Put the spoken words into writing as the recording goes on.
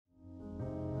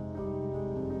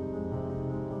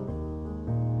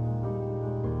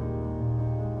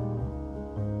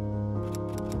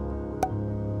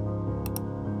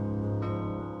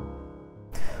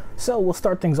So we'll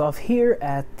start things off here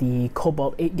at the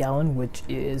Cobalt 8 gallon, which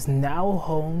is now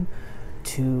home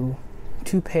to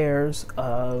 2 pairs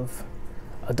of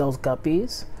adult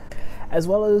guppies, as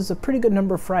well as a pretty good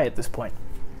number of fry at this point.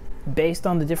 Based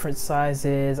on the different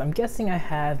sizes, I'm guessing I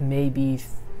have maybe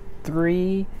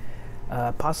 3,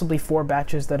 possibly 4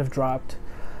 batches that have dropped.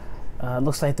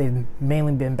 Looks like they've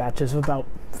mainly been batches of about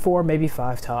 4, maybe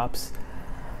 5 tops.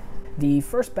 The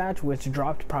first batch, which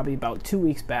dropped probably about 2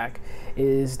 weeks back,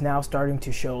 is now starting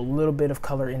to show a little bit of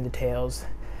color in the tails.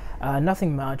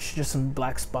 Nothing much, just some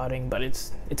black spotting, but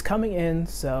it's coming in,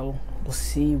 so we'll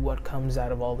see what comes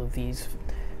out of all of these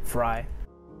fry.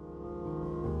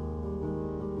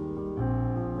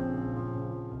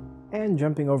 And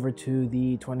jumping over to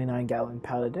the 29 gallon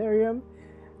paludarium,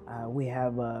 we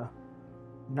have a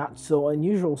not so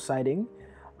unusual sighting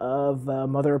of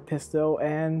Mother Apisto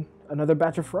and another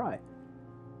batch of fry.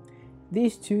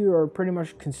 These two are pretty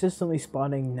much consistently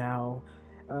spawning now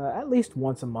at least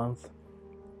once a month.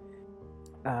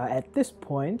 At this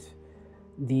point,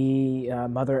 the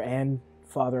mother and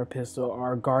father Apisto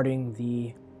are guarding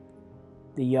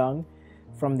the young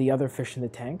from the other fish in the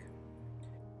tank,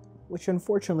 which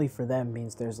unfortunately for them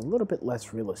means there's a little bit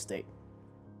less real estate.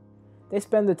 They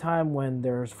spend the time when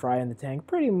there's fry in the tank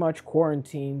pretty much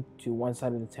quarantined to one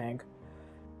side of the tank.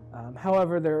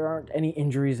 However, there aren't any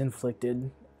injuries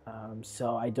inflicted,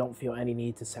 so I don't feel any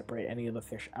need to separate any of the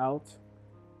fish out.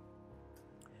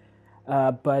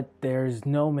 But there's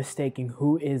no mistaking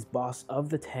who is boss of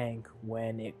the tank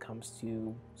when it comes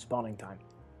to spawning time.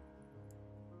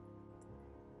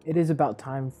 It is about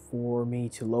time for me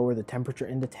to lower the temperature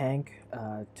in the tank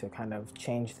to kind of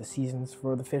change the seasons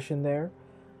for the fish in there.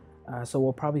 So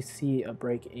we'll probably see a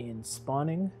break in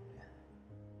spawning.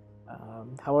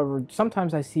 However,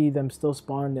 sometimes I see them still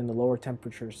spawned in the lower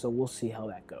temperatures, so we'll see how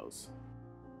that goes.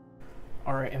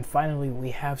 Alright, and finally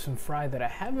we have some fry that I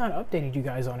have not updated you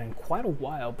guys on in quite a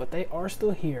while, but they are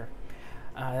still here.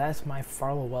 That's my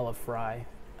Farlowella fry,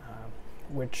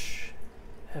 which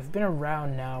have been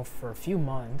around now for a few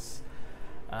months.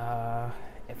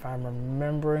 If I'm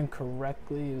remembering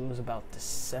correctly, it was about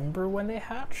December when they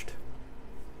hatched.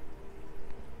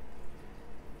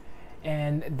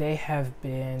 And they have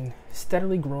been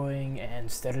steadily growing and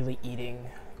steadily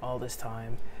eating all this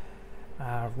time.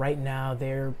 Right now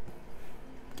they're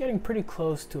getting pretty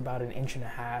close to about 1.5 inches,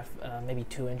 maybe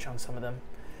 2 inch on some of them.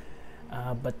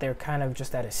 But they're kind of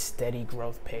just at a steady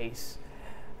growth pace.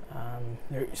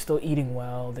 They're still eating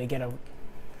well. They get a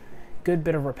good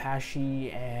bit of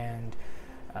rapashi and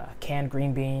canned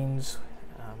green beans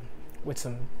with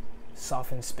some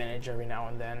softened spinach every now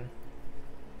and then.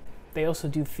 They also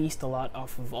do feast a lot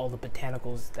off of all the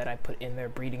botanicals that I put in their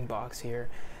breeding box here.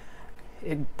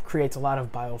 It creates a lot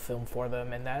of biofilm for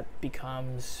them, and that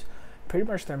becomes pretty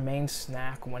much their main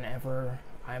snack whenever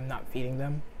I'm not feeding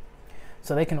them.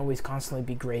 So they can always constantly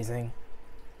be grazing.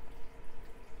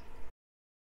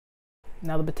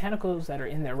 Now the botanicals that are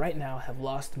in there right now have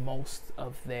lost most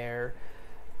of their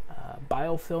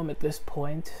biofilm at this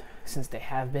point, since they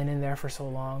have been in there for so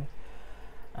long.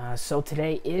 So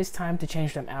today is time to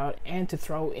change them out and to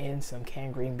throw in some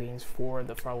canned green beans for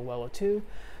the Farlowella too.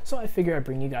 So I figure I'd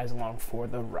bring you guys along for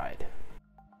the ride.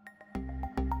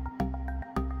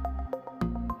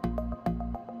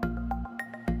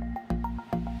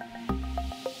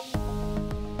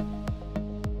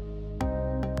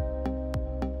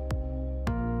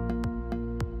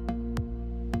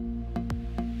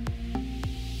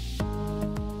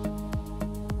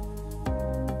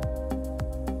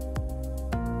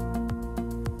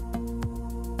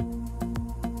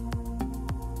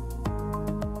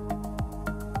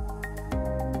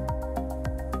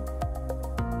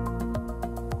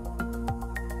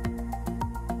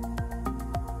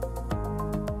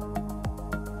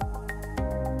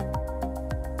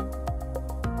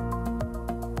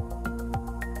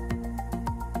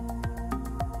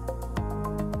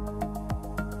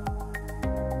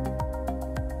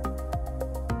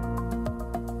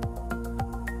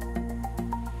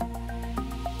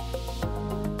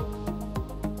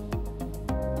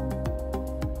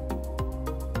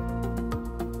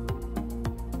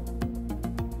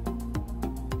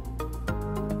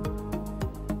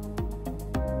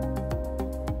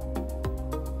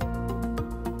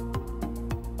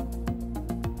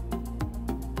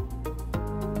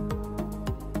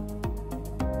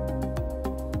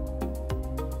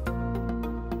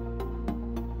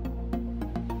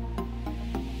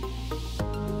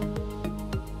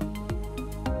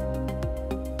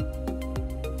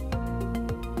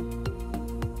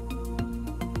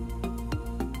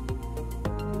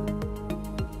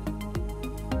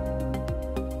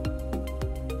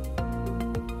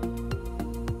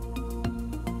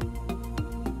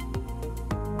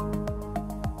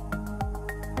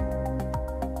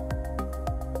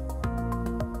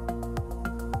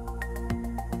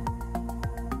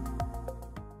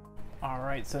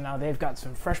 Alright, so now they've got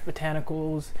some fresh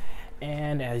botanicals,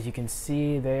 and as you can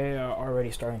see, they are already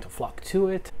starting to flock to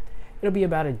it. It'll be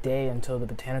about a day until the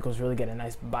botanicals really get a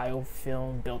nice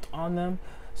biofilm built on them.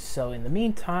 So in the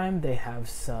meantime, they have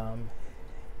some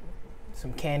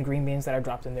canned green beans that I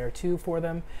dropped in there too for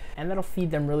them, and that'll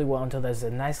feed them really well until there's a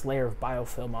nice layer of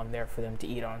biofilm on there for them to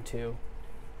eat on too.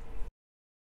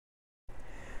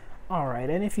 Alright,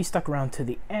 and if you stuck around to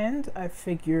the end, I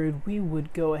figured we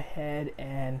would go ahead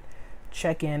and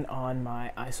check in on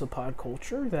my isopod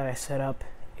culture that I set up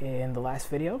in the last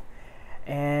video,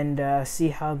 and see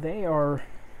how they are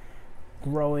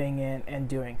growing and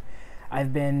doing.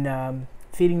 I've been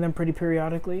feeding them pretty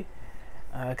periodically,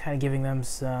 kind of giving them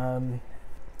some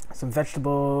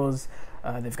vegetables.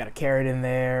 They've got a carrot in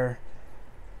there,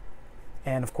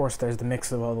 and of course there's the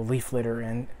mix of all the leaf litter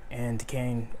and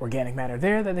decaying organic matter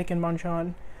there that they can munch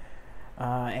on.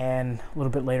 And a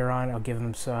little bit later on I'll give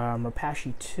them some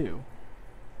rapashi too.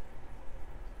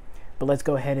 But let's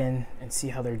go ahead and see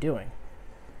how they're doing.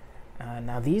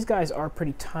 Now these guys are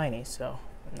pretty tiny, so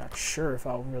I'm not sure if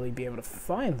I'll really be able to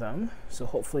find them, so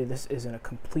hopefully this isn't a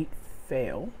complete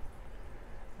fail.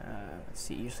 Let's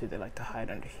see, usually they like to hide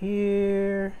under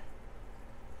here.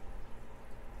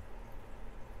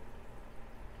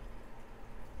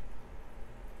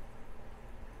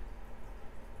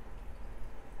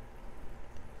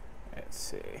 Let's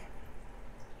see.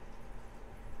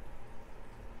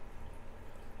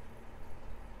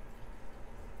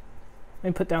 Let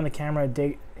me put down the camera,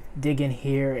 dig in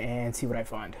here and see what I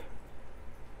find.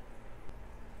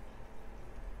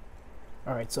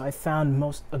 Alright, so I found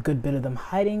a good bit of them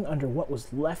hiding under what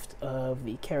was left of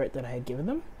the carrot that I had given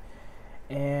them.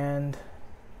 And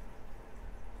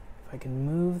if I can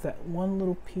move that one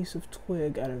little piece of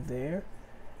twig out of there,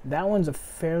 that one's a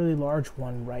fairly large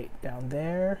one right down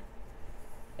there.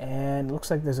 And it looks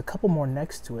like there's a couple more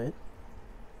next to it.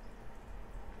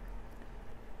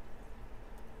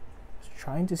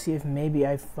 Trying to see if maybe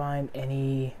I find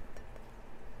any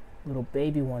little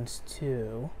baby ones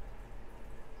too,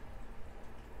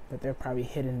 but they're probably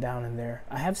hidden down in there.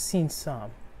 I have seen some,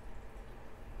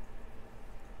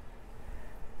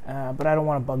 but I don't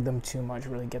want to bug them too much,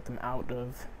 really get them out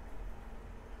of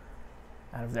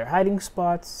their hiding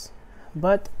spots.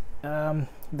 But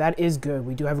that is good.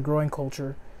 We do have a growing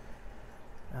culture,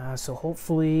 so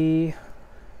hopefully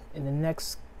in the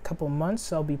next couple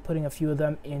months I'll be putting a few of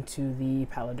them into the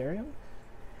paludarium,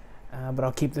 but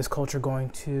I'll keep this culture going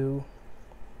too,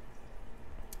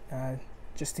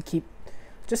 just to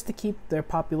keep their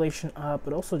population up,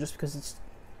 but also just because it's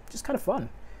just kind of fun.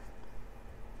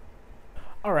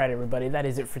 Alright everybody, that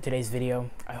is it for today's video.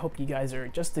 I hope you guys are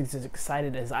just as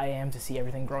excited as I am to see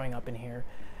everything growing up in here.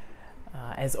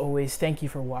 As always, thank you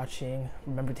for watching.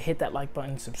 Remember to hit that like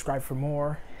button, subscribe for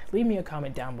more, leave me a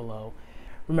comment down below.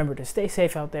 Remember to stay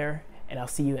safe out there, and I'll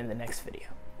see you in the next video.